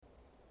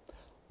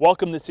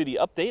Welcome to City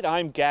Update.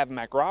 I'm Gavin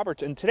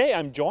McRoberts, and today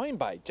I'm joined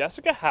by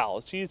Jessica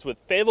Howell. She's with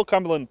Fayetteville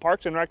Cumberland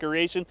Parks and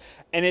Recreation,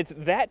 and it's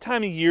that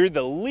time of year.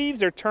 The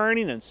leaves are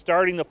turning and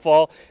starting to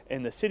fall,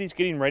 and the city's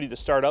getting ready to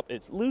start up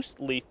its loose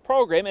leaf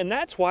program, and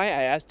that's why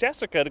I asked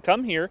Jessica to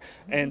come here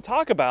and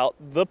talk about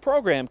the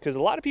program, because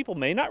a lot of people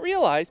may not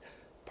realize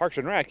Parks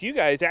and Rec, you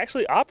guys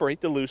actually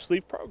operate the loose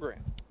leaf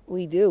program.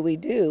 We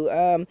do.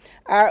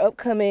 Our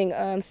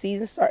upcoming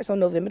season starts on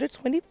November the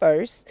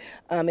 21st.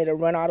 It'll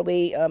run all the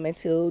way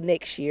until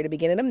next year, the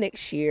beginning of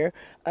next year.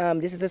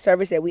 This is a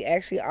service that we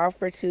actually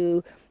offer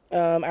to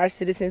our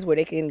citizens where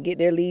they can get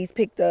their leaves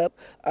picked up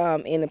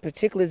in a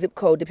particular zip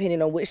code,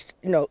 depending on which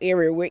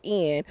area we're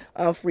in,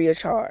 free of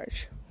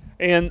charge.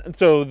 And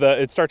so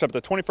it starts up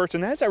the 21st,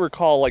 and as I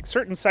recall, like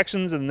certain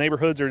sections of the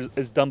neighborhoods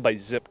is done by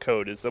zip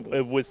code.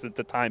 It was the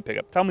time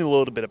pickup. Tell me a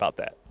little bit about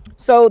that.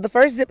 So the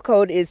first zip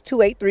code is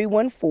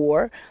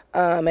 28314,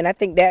 and I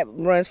think that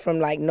runs from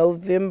like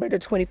November the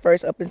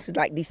 21st up until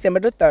like December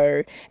the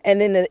 3rd, and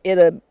then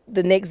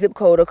the next zip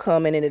code will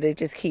come in and it'll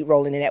just keep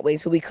rolling in that way.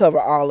 So we cover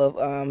all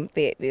of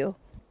Fayetteville.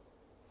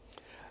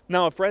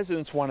 Now, if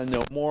residents want to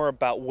know more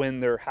about when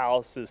their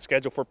house is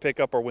scheduled for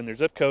pickup or when their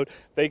zip code,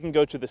 they can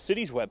go to the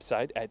city's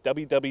website at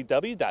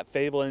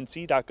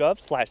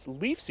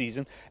www.fayettevillenc.gov/leaf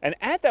season. And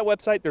at that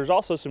website, there's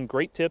also some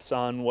great tips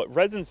on what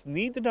residents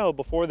need to know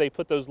before they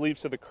put those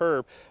leaves to the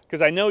curb,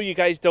 because I know you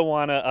guys don't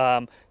want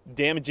to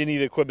damage any of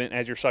the equipment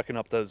as you're sucking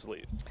up those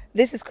leaves.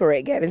 This is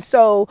correct, Gavin.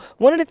 So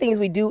one of the things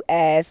we do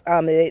ask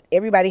that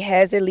everybody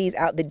has their leaves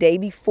out the day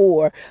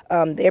before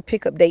their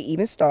pickup day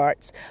even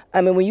starts.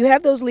 And when you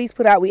have those leaves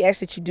put out, we ask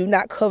that you do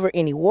not cover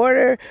any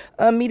water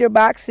meter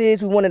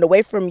boxes. We want it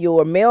away from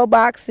your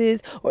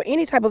mailboxes or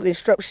any type of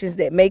instructions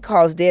that may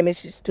cause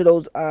damage to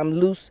those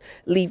loose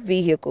leaf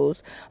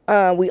vehicles.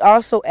 We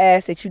also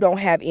ask that you don't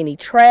have any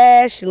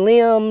trash,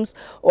 limbs,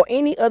 or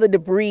any other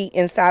debris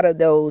inside of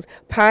those.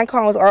 Pine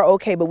cones are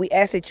okay, but we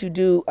ask that you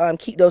do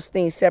keep those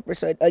things separate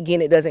so,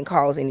 again, it doesn't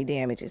cause any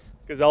damages.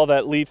 Because all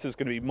that leaves is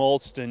going to be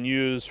mulched and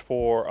used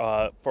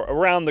for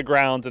around the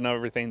grounds and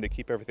everything to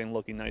keep everything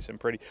looking nice and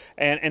pretty.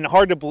 And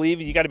hard to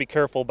believe, you got to be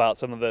careful about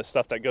some of the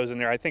stuff that goes in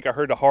there. I think I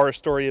heard a horror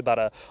story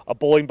about a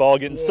bowling ball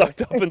getting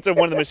sucked up into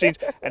one of the machines,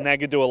 and that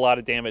could do a lot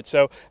of damage.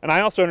 So, and I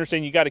also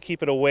understand you got to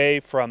keep it away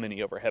from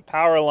any overhead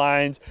power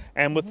lines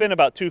and within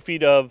about 2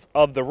 feet of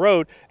the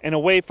road and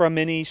away from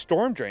any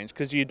storm drains,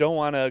 because you don't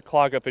want to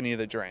clog up any of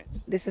the drains.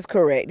 This is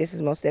correct. This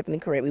is most definitely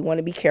correct. We want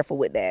to be careful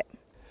with that.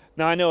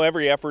 Now, I know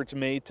every effort's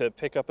made to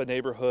pick up a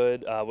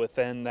neighborhood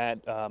within that,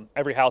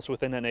 every house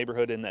within that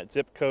neighborhood in that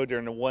zip code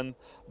during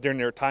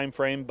their time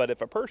frame. But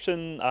if a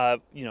person,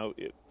 at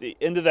the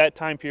end of that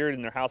time period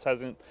and their house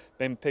hasn't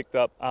been picked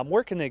up,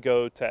 where can they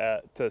go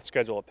to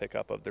schedule a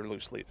pickup of their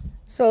loose leaves?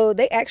 So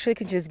they actually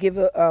can just give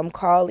a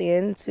call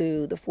in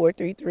to the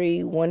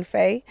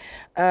 433-1-FAY,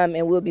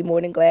 and we'll be more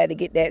than glad to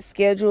get that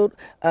scheduled.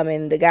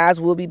 And the guys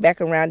will be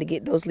back around to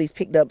get those leaves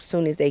picked up as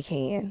soon as they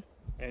can.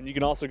 And you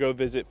can also go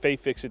visit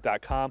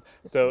fayfixit.com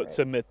to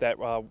submit that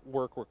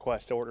work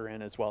request order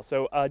in as well.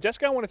 So,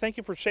 Jessica, I want to thank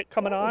you for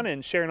coming on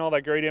and sharing all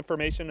that great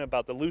information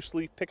about the loose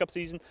leaf pickup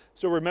season.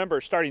 So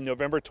remember, starting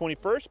November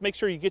 21st, make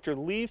sure you get your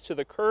leaves to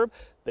the curb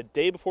the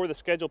day before the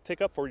scheduled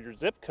pickup for your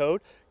zip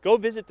code. Go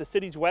visit the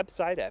city's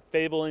website at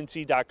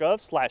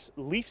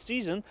fayettevillenc.gov/leaf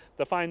season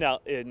to find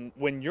out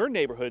when your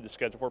neighborhood is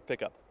scheduled for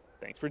pickup.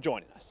 Thanks for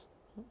joining us.